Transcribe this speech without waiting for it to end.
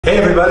Hey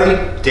everybody,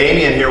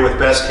 Damien here with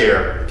Best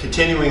Care,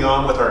 continuing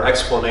on with our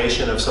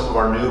explanation of some of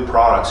our new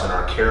products in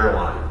our care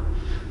line.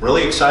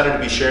 Really excited to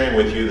be sharing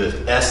with you the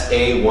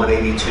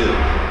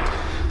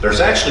SA182. There's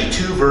actually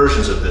two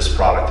versions of this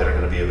product that are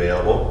going to be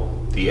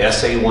available. The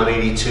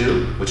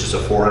SA182, which is a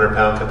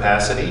 400-pound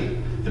capacity,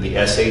 and the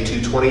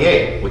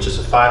SA228, which is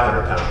a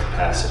 500-pound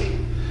capacity.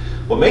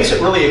 What makes it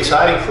really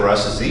exciting for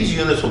us is these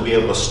units will be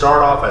able to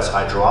start off as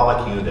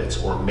hydraulic units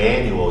or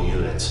manual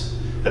units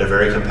at a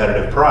very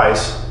competitive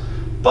price.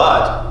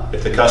 But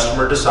if the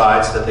customer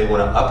decides that they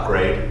want to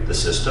upgrade the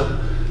system,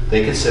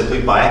 they can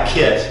simply buy a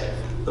kit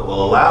that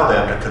will allow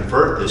them to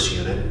convert this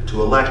unit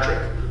to electric.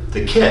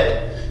 The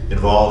kit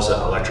involves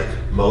an electric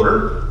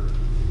motor,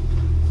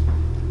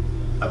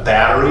 a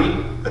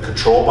battery, a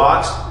control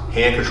box,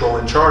 hand control,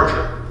 and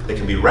charger that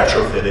can be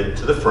retrofitted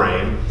to the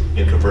frame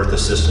and convert the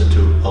system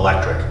to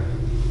electric.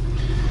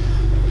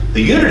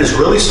 The unit is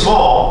really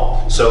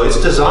small, so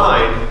it's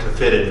designed to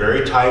fit in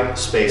very tight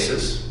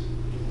spaces.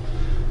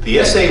 The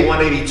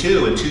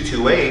SA182 and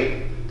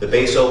SA228, the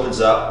base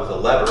opens up with a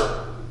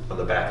lever on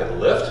the back of the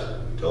lift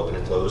to open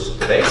and close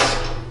the base.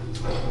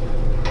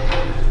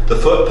 The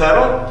foot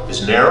pedal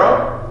is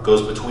narrow,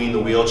 goes between the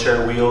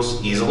wheelchair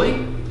wheels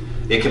easily.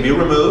 It can be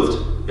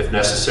removed if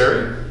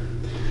necessary.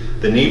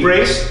 The knee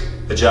brace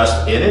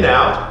adjusts in and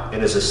out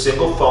and is a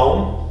single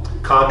foam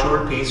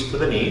contoured piece for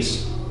the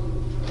knees.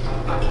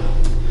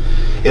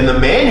 In the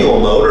manual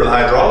mode or the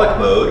hydraulic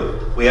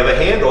mode, we have a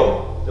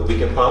handle that we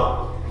can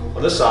pump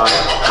on the side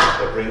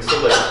that brings the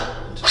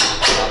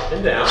lift up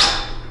and down.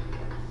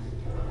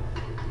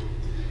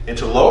 And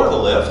to lower the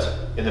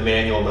lift in the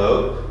manual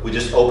mode, we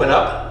just open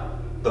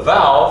up the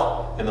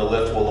valve and the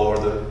lift will lower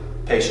the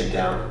patient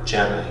down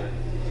gently.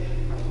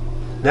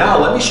 Now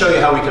let me show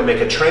you how we can make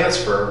a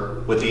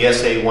transfer with the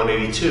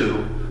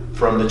SA182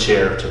 from the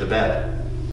chair to the bed.